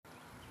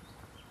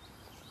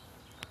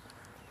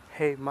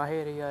Hey,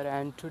 Mahir here,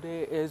 and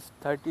today is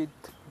 30th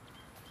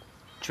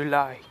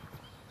July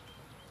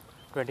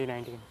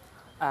 2019,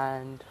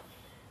 and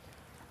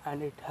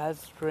it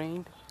has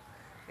rained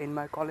in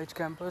my college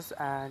campus,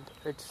 and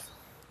it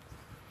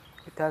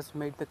has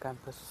made the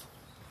campus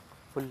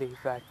fully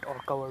wet or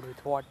covered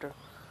with water,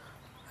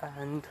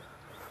 and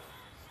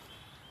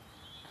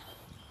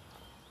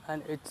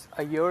it's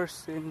a year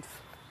since.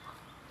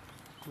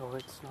 No,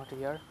 it's not a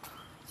year.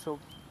 So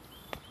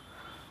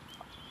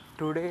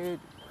today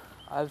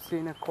I've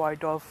seen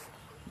quite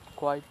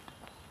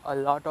a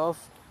lot of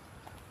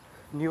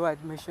new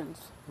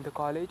admissions in the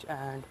college,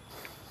 and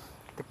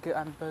the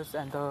campus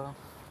and the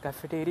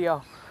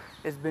cafeteria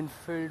has been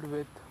filled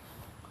with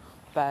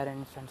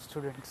parents and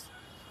students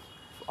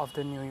of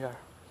the new year.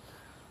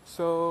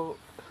 So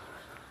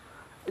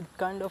it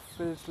kind of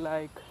feels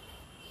like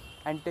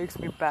and takes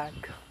me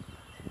back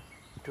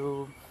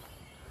to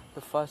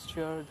the first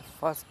year, the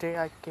first day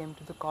I came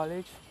to the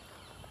college,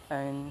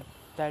 and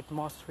the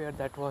atmosphere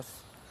that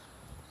was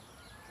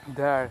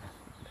there.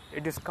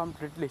 It is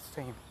completely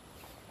same,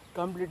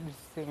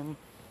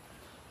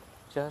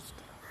 just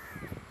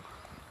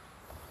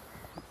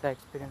the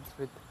experience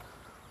with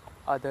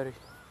other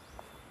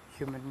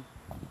human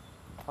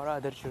or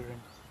other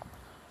children.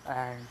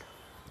 And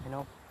you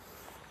know,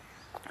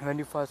 when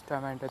you first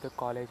time enter the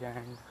college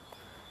and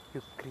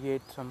you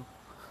create some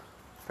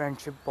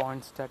friendship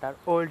bonds that are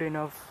old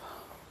enough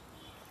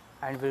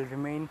and will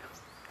remain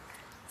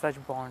such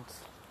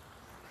bonds,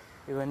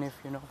 even if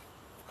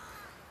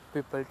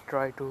people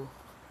try to,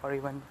 or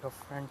even your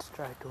friends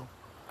try to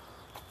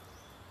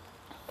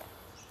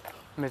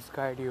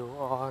misguide you,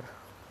 or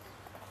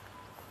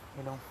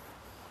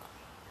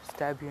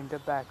stab you in the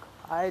back.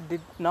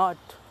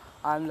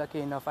 I'm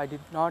lucky enough, I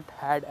did not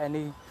had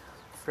any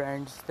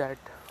friends that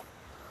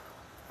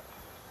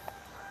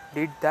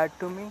did that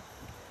to me.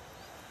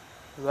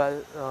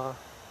 Well,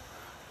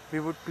 we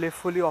would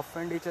playfully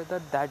offend each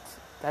other.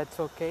 That's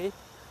okay.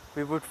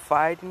 We would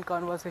fight in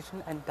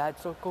conversation, and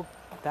that's okay.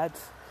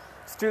 That's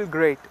still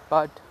great.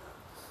 But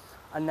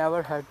I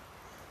never had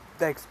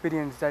the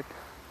experience that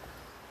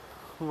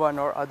one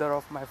or other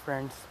of my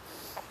friends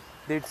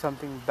did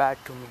something bad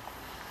to me,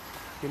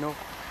 you know,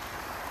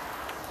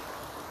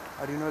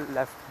 or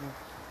left me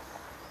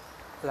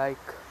like.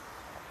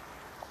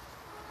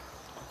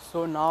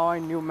 So now I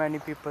knew many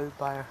people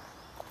by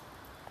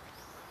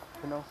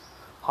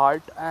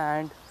heart,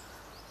 and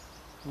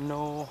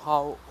know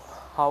how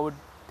would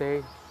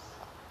they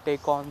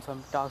take on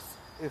some tasks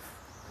if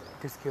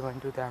it is given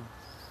to them,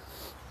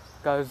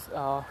 because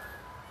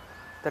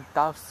the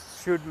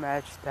tasks should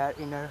match their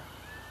inner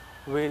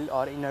will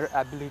or inner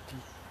ability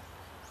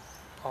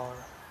or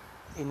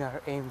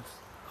inner aims.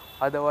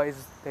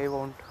 Otherwise they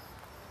won't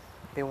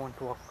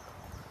work.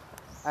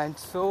 And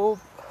so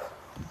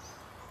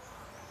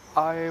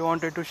I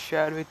wanted to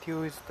share with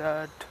you is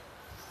that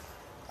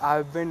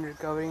I've been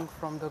recovering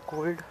from the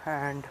cold,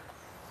 and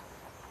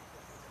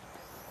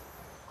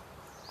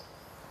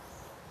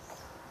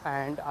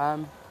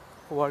I'm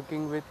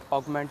working with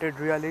augmented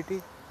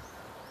reality,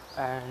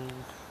 and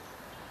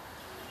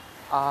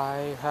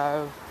I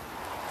have.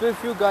 So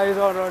if you guys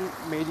are on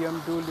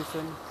Medium,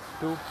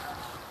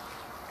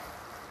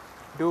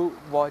 do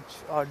watch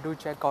or do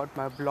check out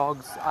my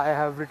blogs. I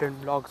have written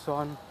blogs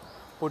on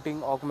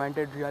putting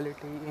augmented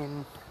reality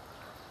in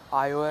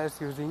iOS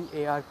using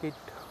ARKit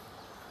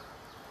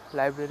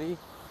library,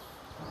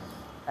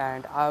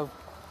 and I've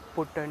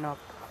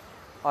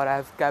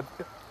I've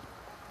kept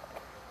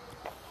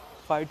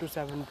 5 to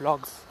 7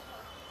 blogs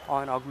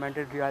on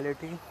augmented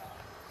reality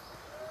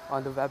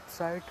on the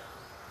website,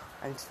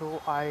 and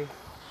so I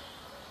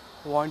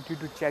want you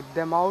to check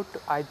them out.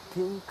 I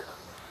think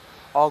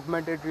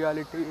augmented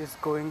reality is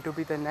going to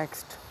be the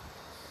next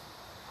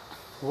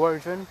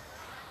version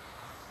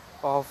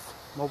of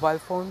mobile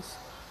phones,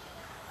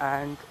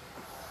 and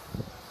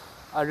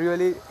I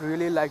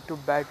really like to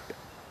bet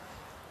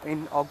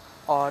in or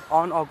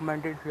on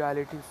augmented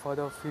reality for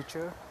the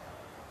future,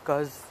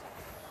 because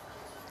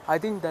I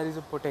think there is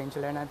a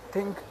potential, and I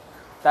think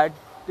that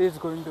is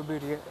going to be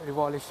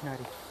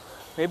revolutionary.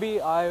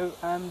 Maybe I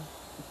am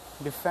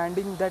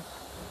defending that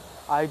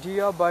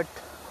idea, but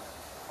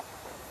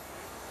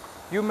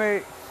you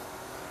may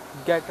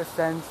get a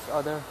sense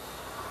or the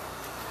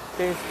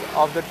taste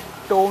of the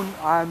tone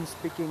I am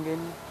speaking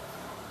in,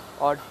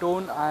 or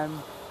tone I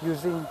am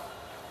using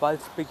while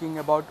speaking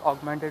about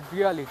augmented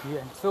reality,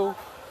 and so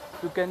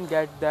you can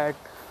get that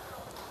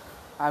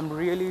I'm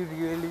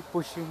really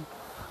pushing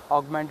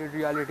augmented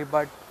reality,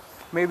 but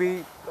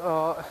maybe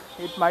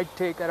it might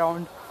take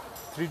around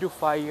 3 to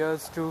 5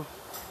 years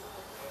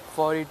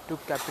for it to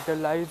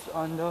capitalize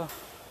on the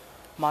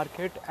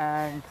market.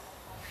 And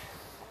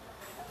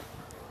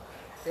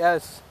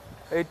yes,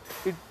 it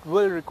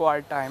will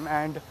require time,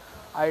 and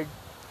I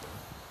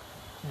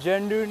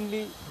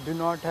genuinely do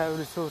not have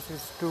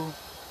resources to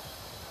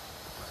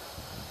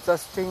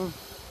sustain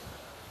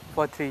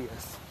for 3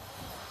 years.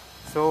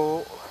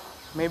 So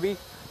maybe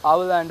I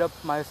will end up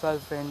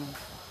myself in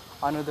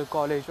another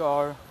college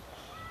or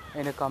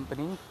in a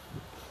company,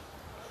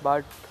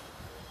 but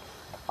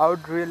I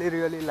would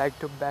really like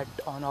to bet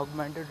on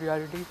augmented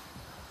reality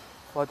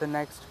for the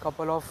next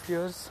couple of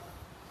years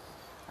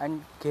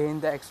and gain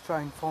the extra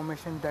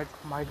information that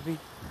might be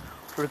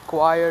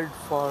required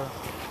for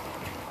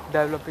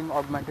developing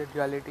augmented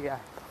reality app.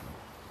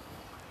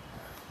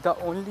 The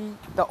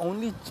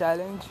only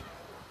challenge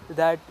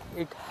that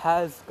it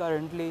has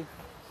currently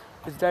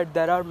is that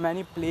there are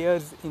many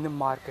players in the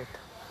market.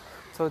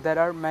 So there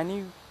are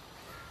many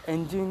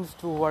engines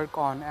to work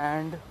on,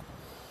 and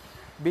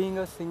being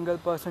a single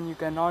person you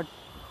cannot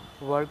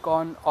work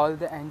on all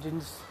the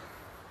engines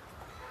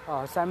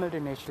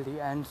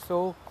simultaneously, and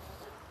so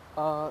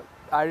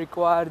I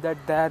require that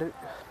there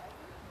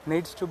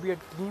needs to be a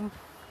team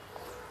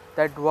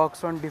that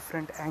works on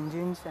different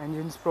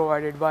engines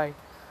provided by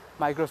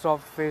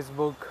Microsoft,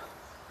 Facebook,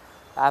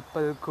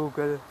 Apple,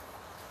 Google.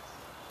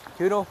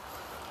 You know,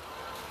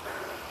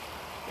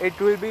 it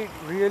will be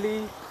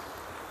really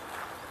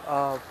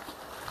a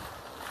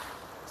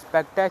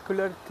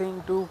spectacular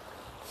thing to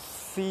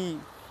see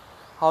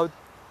how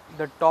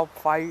the top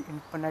 5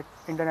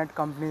 internet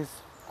companies,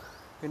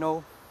 you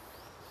know,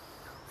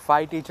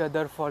 fight each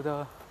other for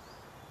the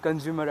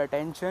consumer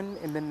attention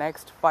in the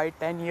next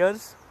 5-10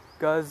 years,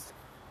 because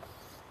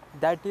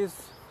that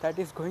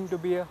is going to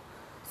be a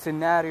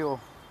scenario,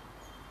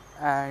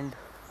 and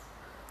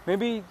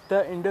maybe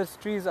the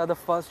industries are the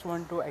first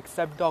one to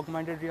accept the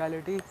augmented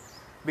reality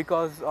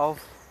because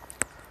of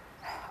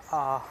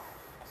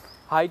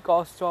high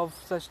cost of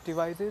such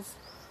devices.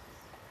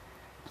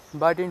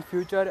 But in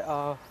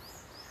future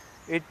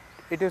it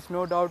is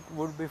no doubt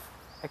would be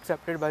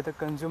accepted by the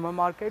consumer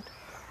market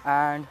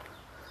and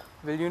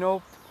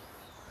will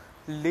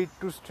lead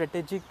to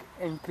strategic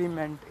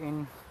increment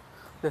in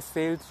the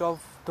sales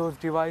of those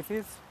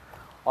devices,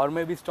 or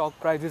maybe stock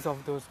prices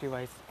of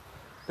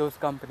those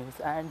companies.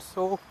 And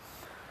so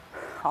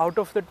out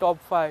of the top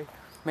 5,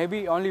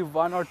 maybe only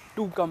 1 or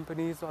 2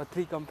 companies or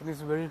 3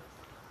 companies will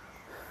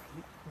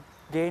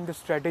gain the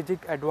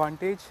strategic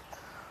advantage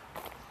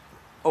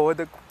over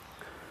the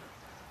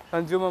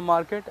consumer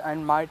market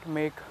and might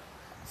make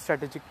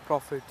strategic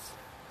profits.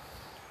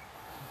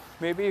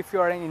 Maybe if you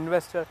are an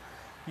investor,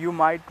 you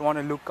might want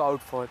to look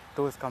out for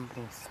those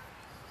companies.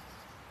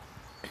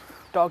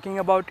 Talking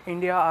about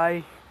India,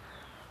 I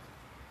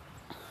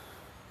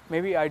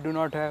do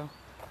not have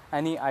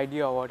any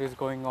idea what is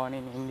going on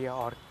in India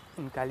or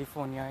in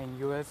California, in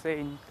USA,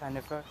 in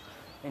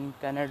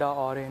Canada,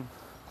 or in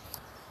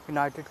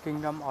United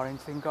Kingdom, or in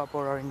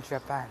Singapore, or in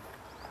Japan.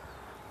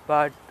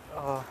 But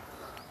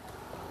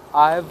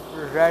I have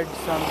read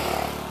some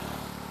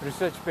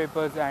research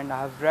papers and I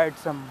have read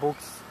some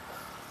books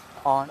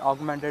on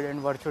augmented and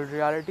virtual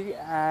reality,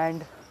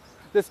 and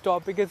this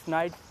topic is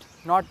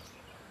not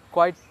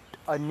quite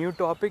a new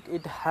topic.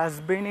 It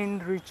has been in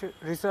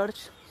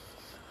research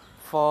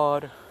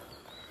for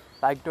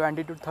like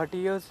 20 to 30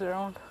 years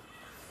around,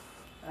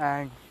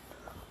 and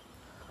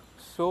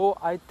so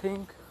I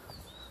think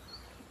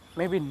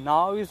maybe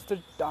now is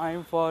the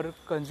time for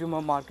consumer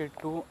market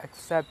to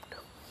accept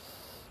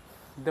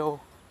the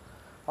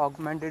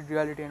augmented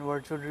reality and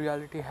virtual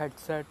reality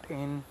headset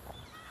in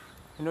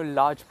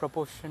large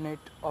proportionate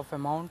of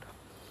amount.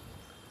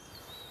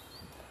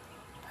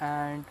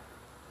 And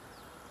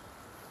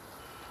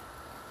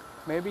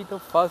maybe the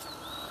first,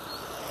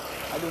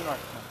 I do not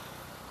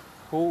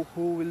know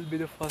who will be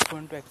the first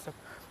one to accept.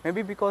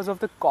 Maybe because of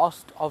the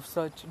cost of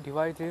such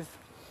devices,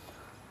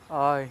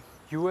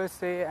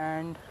 USA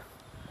and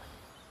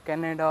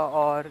Canada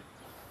or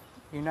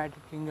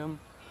United Kingdom,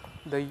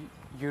 the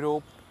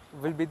Europe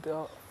will be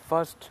the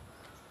first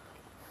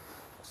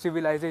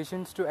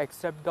civilizations to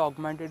accept the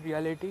augmented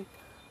reality.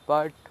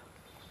 But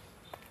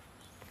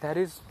there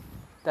is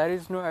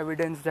no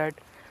evidence that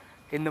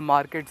in the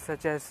markets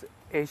such as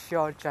Asia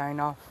or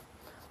China,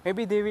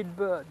 maybe they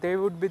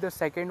would be the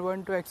second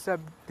one to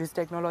accept this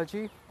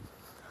technology,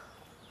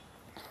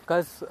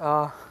 because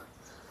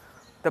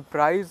the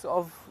price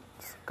of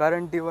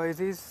current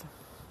devices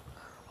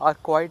are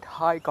quite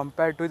high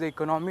compared to the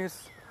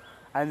economies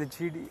and the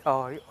GDP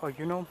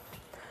or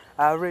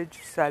average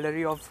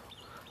salary of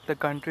the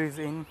countries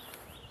in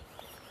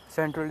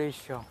Central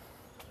Asia.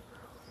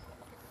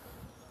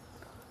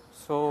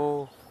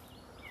 So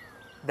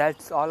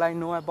that's all I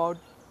know about,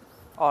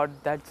 or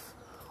that's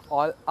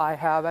all I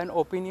have an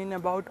opinion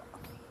about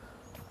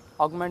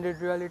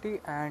augmented reality.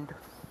 And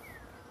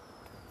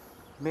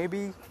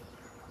maybe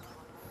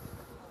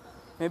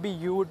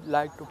you would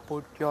like to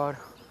put your,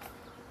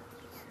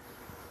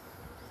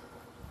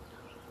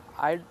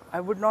 I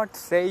would not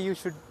say you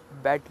should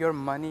bet your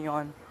money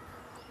on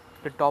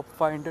the top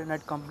 5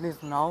 internet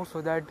companies now,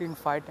 so that in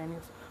 5-10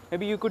 years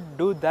maybe you could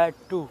do that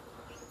too.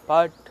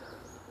 But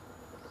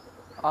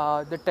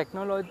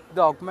the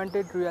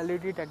augmented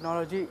reality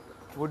technology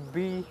would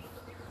be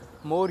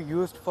more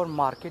used for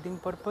marketing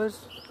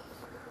purpose,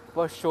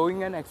 for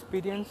showing an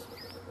experience,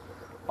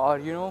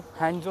 or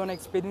hands-on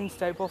experience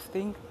type of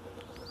thing.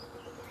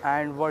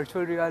 And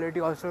virtual reality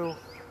also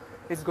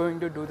is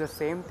going to do the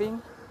same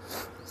thing.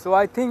 So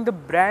I think the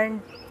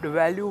brand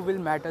value will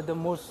matter the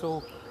most.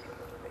 So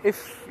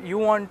if you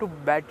want to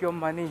bet your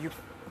money,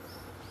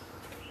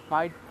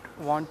 might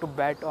want to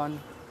bet on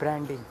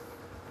branding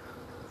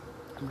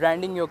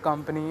your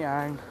company,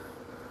 and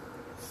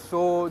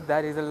so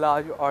there is a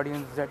large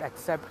audience that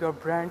accept your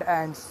brand,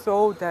 and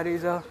so there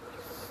is a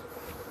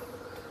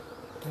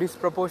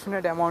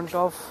disproportionate amount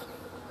of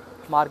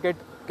market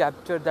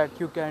capture that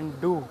you can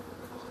do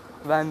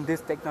when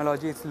this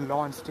technology is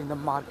launched in the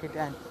market,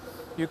 and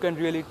you can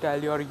really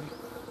tell your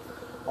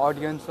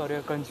audience or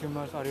your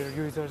consumers or your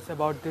users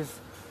about this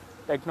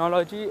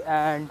technology,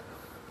 and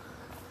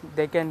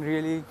they can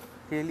really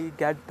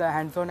get the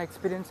hands-on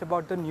experience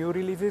about the new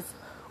releases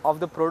of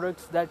the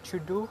products that you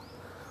do,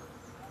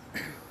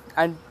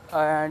 and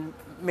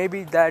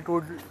maybe that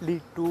would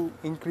lead to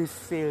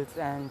increased sales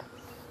and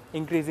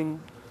increasing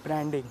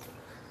branding,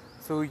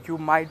 so you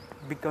might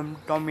become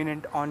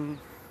dominant on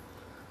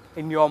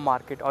in your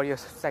market or your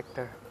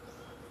sector.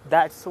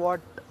 That's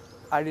what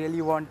I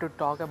really want to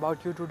talk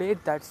about you today.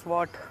 That's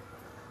what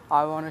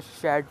I want to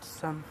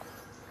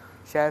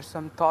share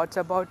some thoughts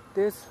about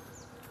this.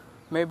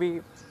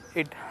 Maybe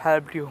it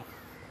helped you.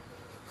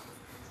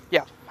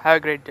 Yeah, have a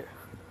great day.